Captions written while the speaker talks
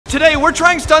Today, we're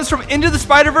trying stunts from Into the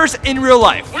Spider-Verse in real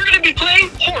life. We're gonna be playing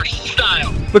horse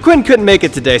style. But Quinn couldn't make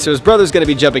it today, so his brother's gonna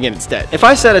be jumping in instead. If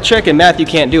I set a trick and Matthew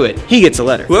can't do it, he gets a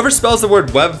letter. Whoever spells the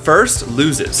word web first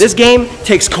loses. This game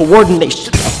takes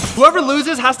coordination. Whoever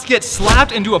loses has to get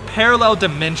slapped into a parallel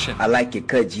dimension. I like it,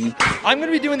 Kaji. I'm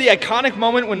gonna be doing the iconic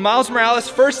moment when Miles Morales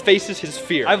first faces his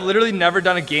fear. I've literally never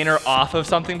done a gainer off of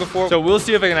something before, so we'll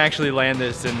see if I can actually land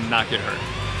this and not get hurt.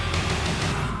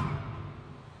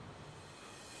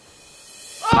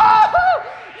 Oh!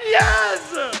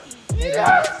 Yes!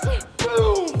 Yes!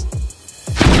 Boom!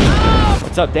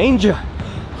 What's up, danger?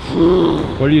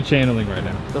 What are you channeling right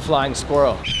now? The flying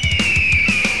squirrel.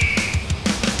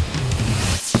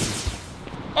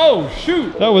 Oh,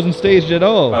 shoot! That wasn't staged at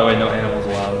all. By the way, no animals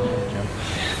allowed.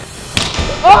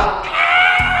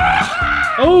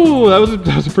 Oh, that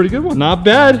was a pretty good one. Not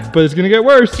bad, but it's gonna get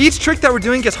worse. Each trick that we're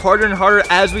doing gets harder and harder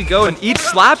as we go, and each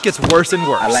slap gets worse and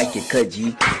worse. I like it,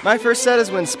 Kaji. My first set is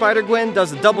when Spider-Gwen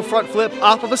does the double front flip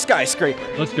off of a skyscraper.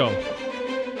 Let's go.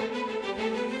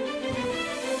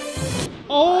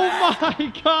 Oh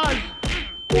my god!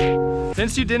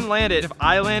 Since you didn't land it, if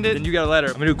I land it, then you got a letter.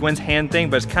 I'm gonna do Gwen's hand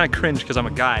thing, but it's kind of cringe because I'm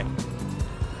a guy.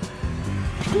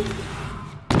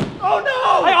 Oh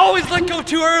no! I always let go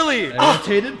too early. I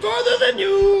rotated farther than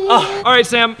you. Oh, all right,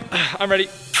 Sam, I'm ready.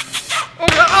 Oh,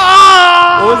 God.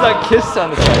 Ah! What was that kiss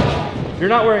sound effect? You're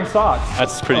not wearing socks.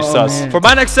 That's pretty sus. Man. For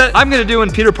my next set, I'm gonna do when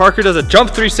Peter Parker does a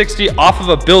jump 360 off of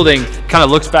a building, kind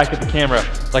of looks back at the camera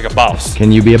like a boss.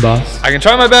 Can you be a boss? I can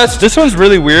try my best. This one's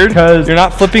really weird because you're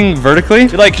not flipping vertically.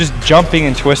 You're like just jumping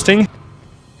and twisting.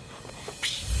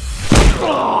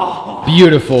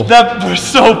 Beautiful. That was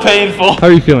so painful. How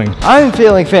are you feeling? I'm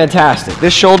feeling fantastic.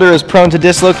 This shoulder is prone to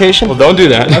dislocation. Well, don't do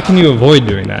that. How can you avoid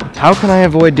doing that? How can I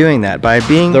avoid doing that? By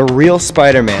being the real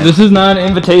Spider-Man. This is not an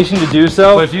invitation to do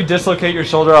so, but if you dislocate your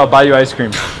shoulder, I'll buy you ice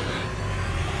cream.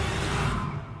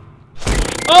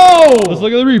 Oh! Let's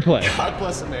look at the replay. God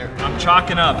bless America. I'm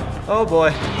chalking up. Oh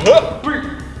boy.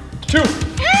 3, 2.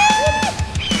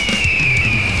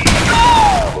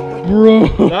 Bro,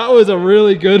 that was a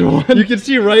really good one. You can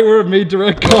see right where it made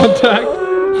direct contact.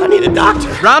 I need a doctor.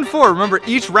 Round 4. Remember,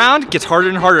 each round gets harder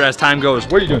and harder as time goes.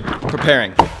 What are you doing?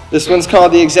 Preparing. This one's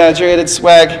called the exaggerated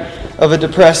swag of a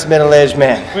depressed middle-aged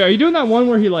man. Wait, are you doing that one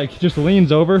where he like just leans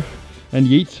over and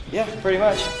yeets? Yeah, pretty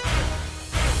much.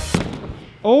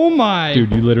 Oh my.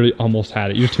 Dude, you literally almost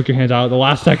had it. You just took your hands out at the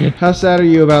last second. How sad are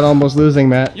you about almost losing,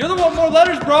 Matt? You're the one with more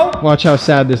letters, bro. Watch how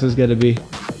sad this is gonna be.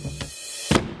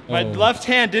 My left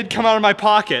hand did come out of my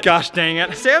pocket. Gosh dang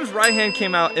it. Sam's right hand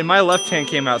came out and my left hand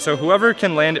came out. So whoever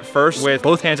can land it first with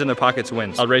both hands in their pockets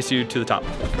wins. I'll race you to the top.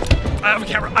 I have a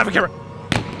camera. I have a camera.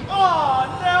 Oh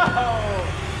no!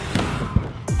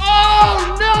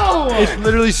 Oh no! It's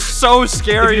literally so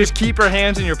scary. You just keep your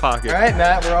hands in your pocket. All right,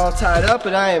 Matt, we're all tied up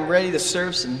and I am ready to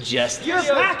serve some justice. Your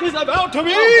back is about to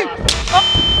be.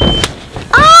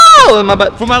 Oh, in my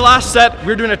butt. For my last set,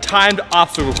 we're doing a timed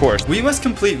obstacle course. We must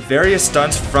complete various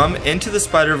stunts from Into the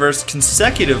Spider-Verse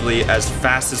consecutively as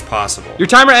fast as possible. Your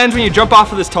timer ends when you jump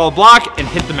off of this tall block and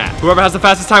hit the mat. Whoever has the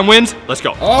fastest time wins. Let's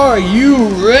go. Are you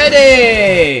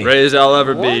ready? Ready as I'll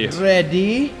ever be.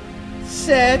 Ready,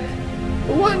 set,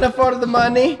 one for the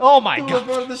money. Oh my Two God.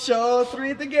 for the show,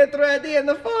 three to get ready, and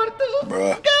the four to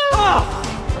go.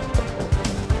 Oh.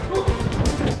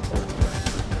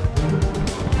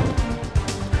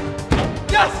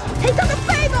 Yes! Take on the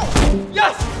table!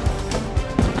 Yes!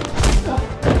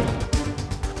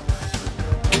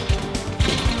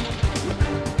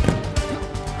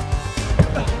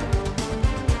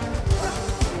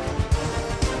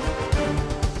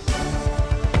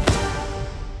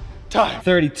 Time.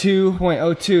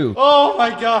 32.02. Oh my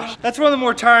gosh. That's one of the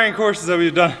more tiring courses that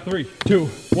we've done. 3, 2,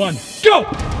 1, go!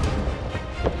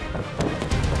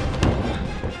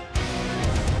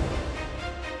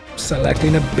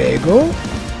 Selecting a bagel.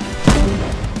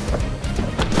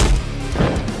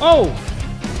 Oh!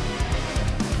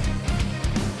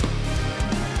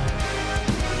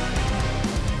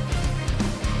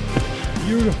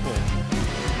 Beautiful.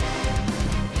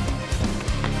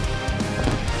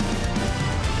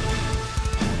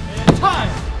 And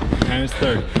time is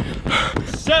 30.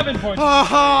 7 points.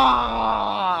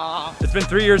 It's been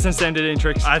 3 years since Sam did any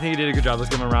tricks. I think he did a good job. Let's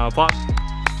give him a round of applause.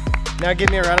 Now give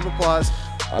me a round of applause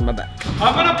on my back.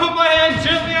 I'm gonna put my hand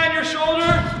gently on your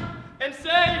shoulder and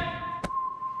say,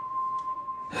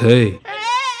 Hey.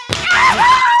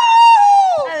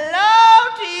 Hello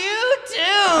to you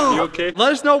too! you okay?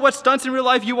 Let us know what stunts in real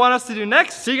life you want us to do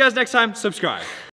next. See you guys next time. Subscribe.